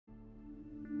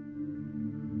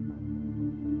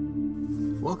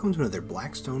Welcome to another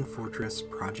Blackstone Fortress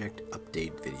project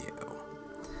update video.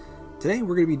 Today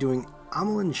we're going to be doing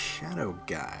Amallyn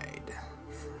Shadowguide.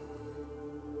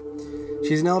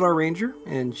 She's an Eldar Ranger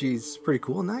and she's pretty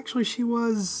cool, and actually she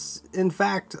was in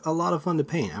fact a lot of fun to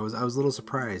paint. I was a little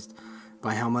surprised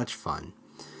by how much fun.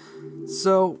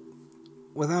 So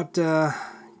without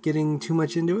getting too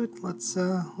much into it, let's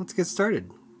get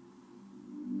started.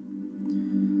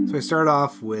 So I start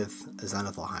off with a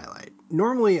zenithal highlight.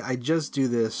 Normally I just do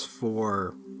this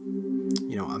for,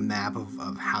 a map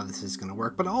of how this is going to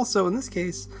work, but also in this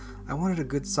case I wanted a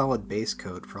good solid base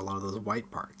coat for a lot of those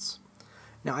white parts.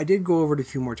 Now I did go over it a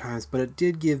few more times, but it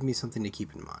did give me something to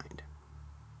keep in mind.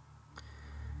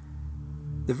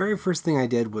 The very first thing I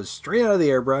did was straight out of the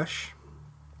airbrush,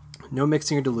 no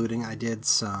mixing or diluting. I did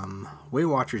some Weight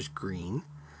Watchers green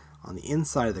on the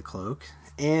inside of the cloak,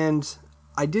 and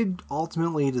I did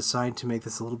ultimately decide to make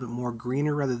this a little bit more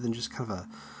greener rather than just kind of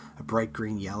a bright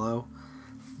green yellow,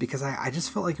 because I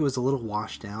just felt like it was a little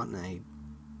washed out and I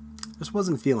just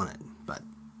wasn't feeling it, but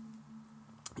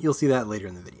you'll see that later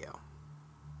in the video.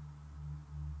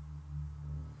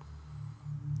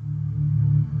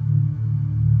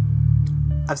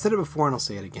 I've said it before and I'll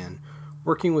say it again,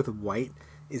 working with white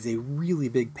is a really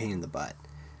big pain in the butt.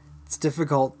 It's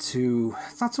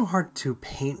not so hard to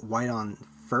paint white on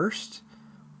first.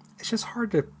 It's just hard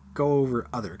to go over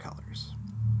other colors.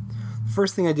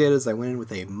 First thing I did is I went in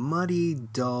with a muddy,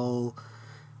 dull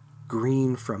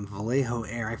green from Vallejo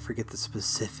Air. I forget the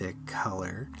specific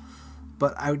color,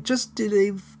 but I just did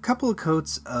a couple of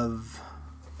coats of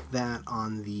that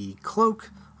on the cloak,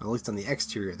 or at least on the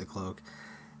exterior of the cloak,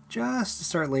 just to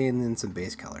start laying in some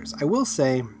base colors. I will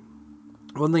say,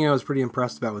 one thing I was pretty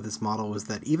impressed about with this model was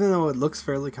that even though it looks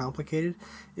fairly complicated,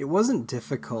 it wasn't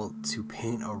difficult to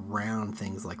paint around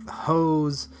things like the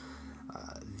hose,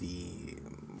 the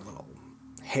little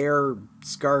hair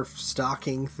scarf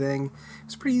stocking thing.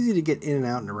 It's pretty easy to get in and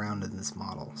out and around in this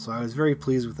model, so I was very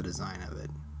pleased with the design of it.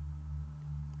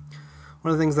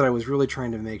 One of the things that I was really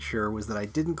trying to make sure was that I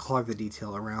didn't clog the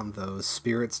detail around those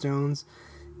spirit stones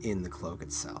in the cloak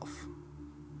itself.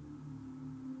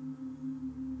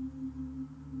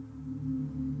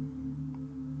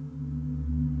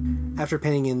 After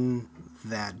painting in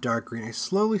that dark green, I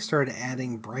slowly started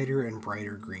adding brighter and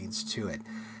brighter greens to it.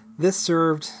 This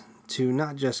served to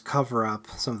not just cover up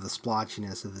some of the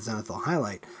splotchiness of the zenithal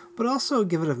highlight, but also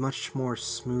give it a much more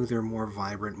smoother, more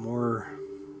vibrant, more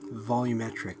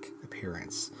volumetric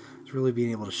appearance. It's really being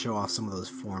able to show off some of those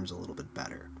forms a little bit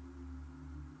better.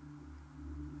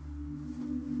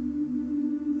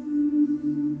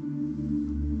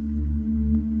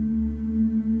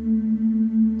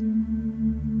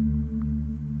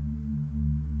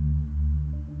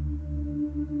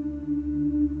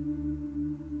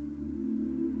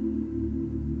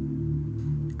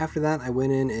 After that, I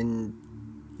went in and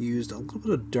used a little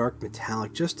bit of dark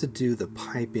metallic just to do the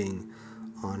piping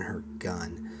on her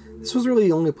gun. This was really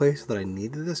the only place that I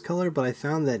needed this color, but I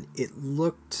found that it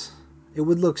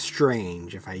would look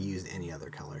strange if I used any other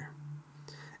color.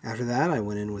 After that, I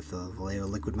went in with the Vallejo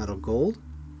Liquid Metal Gold,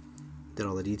 did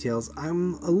all the details.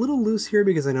 I'm a little loose here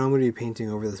because I know I'm going to be painting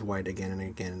over this white again and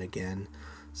again and again,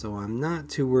 so I'm not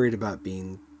too worried about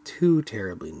being too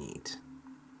terribly neat.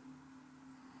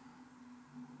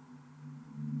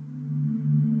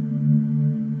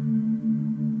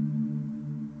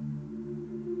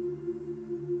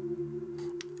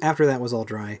 After that was all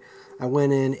dry, I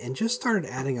went in and just started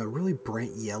adding a really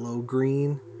bright yellow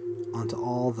green onto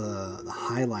all the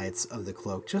highlights of the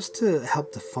cloak, just to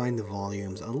help define the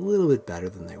volumes a little bit better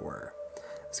than they were.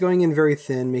 I was going in very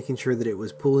thin, making sure that it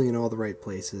was pooling in all the right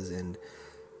places and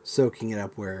soaking it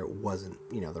up where it wasn't,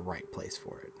 the right place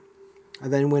for it. I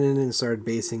then went in and started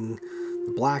basing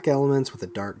the black elements with a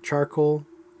dark charcoal,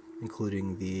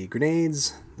 including the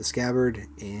grenades, the scabbard,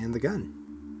 and the gun.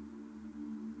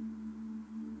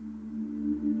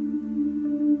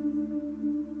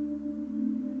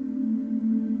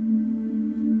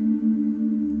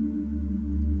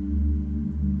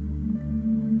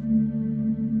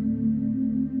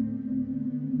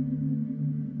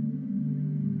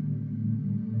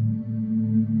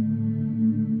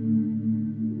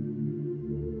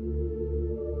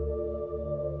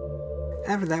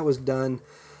 After that was done,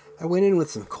 I went in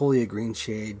with some Colia Green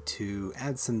Shade to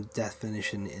add some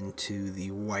definition into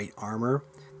the white armor.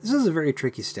 This is a very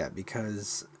tricky step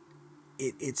because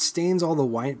it stains all the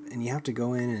white and you have to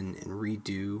go in and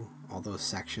redo all those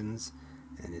sections,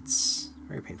 and it's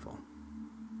very painful.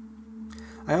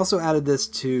 I also added this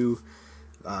to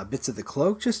bits of the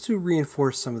cloak just to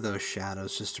reinforce some of those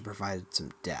shadows, just to provide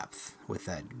some depth with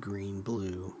that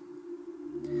green-blue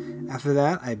After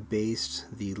that, I based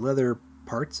the leather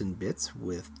parts and bits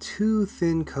with 2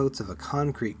 thin coats of a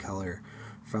concrete color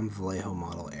from Vallejo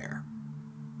Model Air.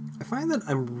 I find that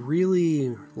I'm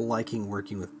really liking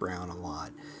working with brown a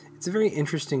lot. It's a very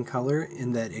interesting color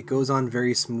in that it goes on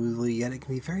very smoothly, yet it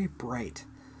can be very bright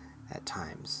at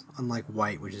times, unlike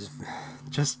white, which is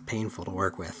just painful to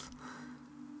work with.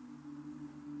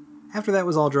 After that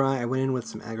was all dry, I went in with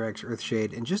some Agrax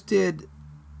Earthshade and just did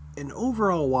an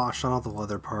overall wash on all the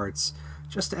leather parts,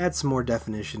 just to add some more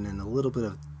definition and a little bit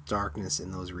of darkness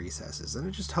in those recesses, and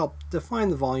it just helped define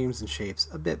the volumes and shapes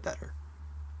a bit better.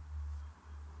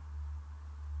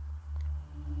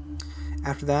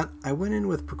 After that, I went in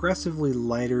with progressively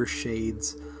lighter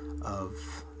shades of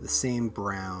the same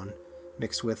brown,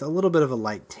 mixed with a little bit of a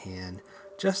light tan,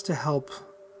 just to help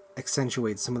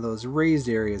accentuate some of those raised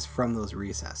areas from those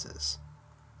recesses.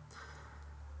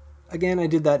 Again, I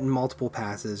did that in multiple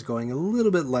passes, going a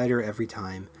little bit lighter every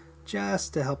time,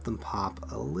 just to help them pop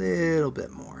a little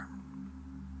bit more.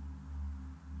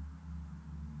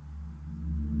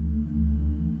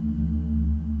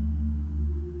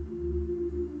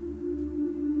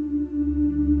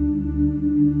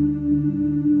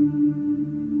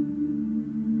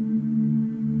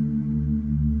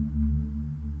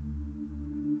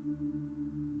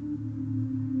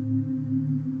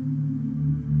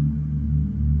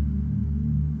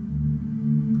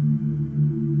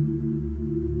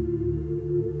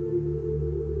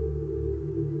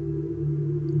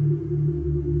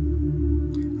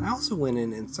 I also went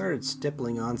in and started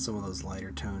stippling on some of those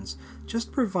lighter tones, just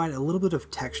to provide a little bit of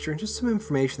texture and just some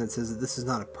information that says that this is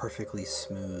not a perfectly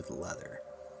smooth leather.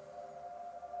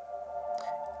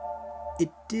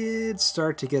 It did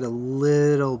start to get a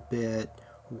little bit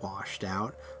washed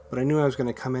out, but I knew I was going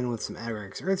to come in with some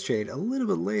Agrax Earthshade a little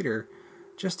bit later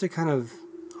just to kind of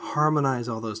harmonize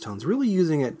all those tones, really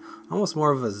using it almost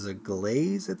more of as a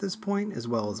glaze at this point as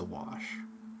well as a wash.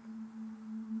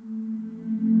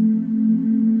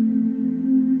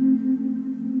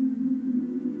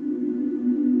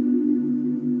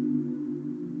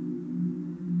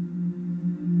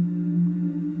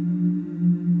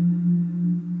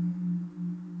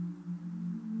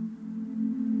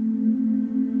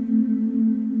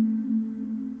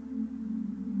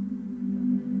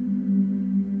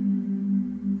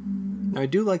 Now, I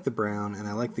do like the brown and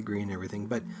I like the green and everything,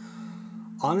 but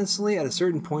honestly, at a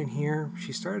certain point here,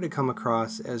 she started to come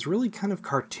across as really kind of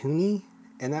cartoony,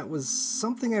 and that was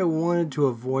something I wanted to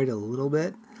avoid a little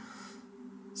bit.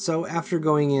 So after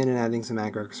going in and adding some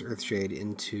Agrax Earthshade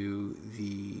into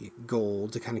the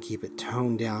gold to kind of keep it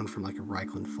toned down from like a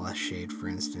Reikland Flesh shade, for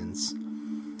instance,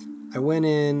 I went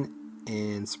in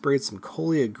and sprayed some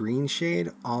Colia green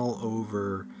shade all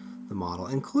over the model,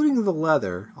 including the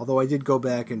leather, although I did go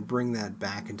back and bring that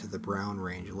back into the brown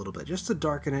range a little bit, just to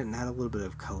darken it and add a little bit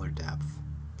of color depth.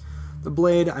 The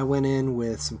blade, I went in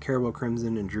with some Caribou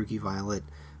Crimson and Druki Violet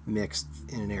mixed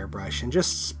in an airbrush and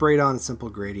just sprayed on a simple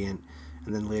gradient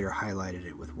and then later highlighted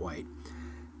it with white.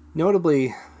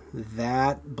 Notably,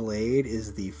 that blade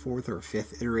is the 4th or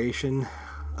 5th iteration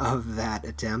of that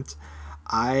attempt.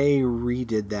 I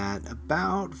redid that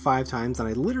about 5 times, and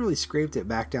I literally scraped it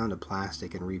back down to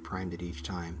plastic and reprimed it each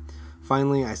time.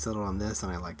 Finally, I settled on this,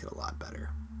 and I liked it a lot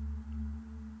better.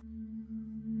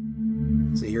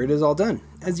 So here it is all done.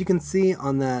 As you can see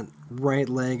on that right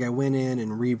leg, I went in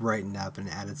and re-brightened up and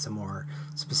added some more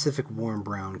specific warm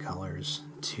brown colors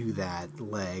to that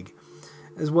leg,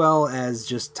 as well as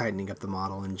just tightening up the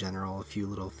model in general, a few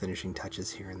little finishing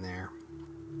touches here and there.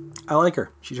 I like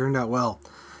her. She turned out well.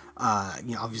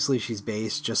 Obviously she's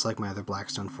based just like my other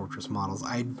Blackstone Fortress models.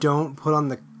 I don't put on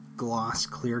the gloss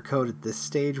clear coat at this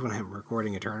stage when I'm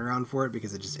recording a turnaround for it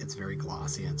because it's very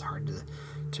glossy and it's hard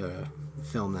to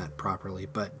film that properly.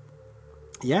 But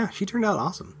yeah, she turned out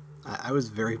awesome. I was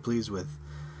very pleased with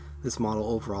this model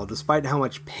overall, despite how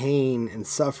much pain and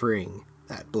suffering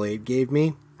that blade gave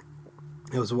me,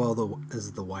 as well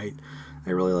as the white. I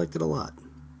really liked it a lot.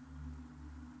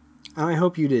 And I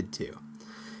hope you did too.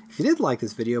 If you did like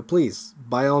this video, please,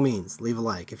 by all means, leave a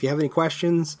like. If you have any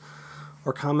questions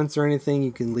or comments or anything,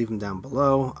 you can leave them down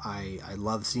below. I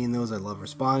love seeing those. I love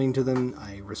responding to them.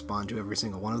 I respond to every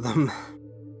single one of them.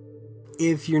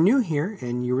 If you're new here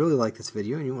and you really like this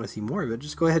video and you want to see more of it,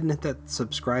 just go ahead and hit that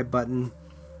subscribe button,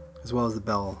 as well as the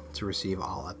bell to receive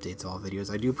all updates, all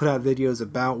videos. I do put out videos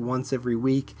about once every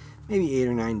week, maybe 8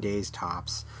 or 9 days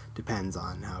tops. Depends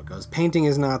on how it goes. Painting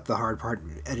is not the hard part.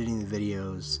 Editing the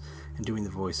videos and doing the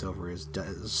voiceover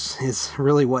is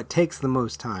really what takes the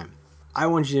most time. I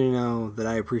want you to know that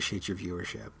I appreciate your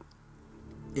viewership.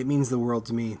 It means the world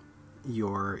to me.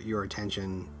 Your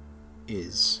attention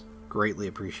is greatly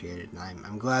appreciated, and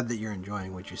I'm glad that you're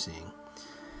enjoying what you're seeing.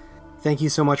 Thank you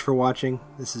so much for watching.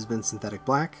 This has been Synthetic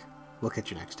Black. We'll catch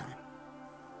you next time.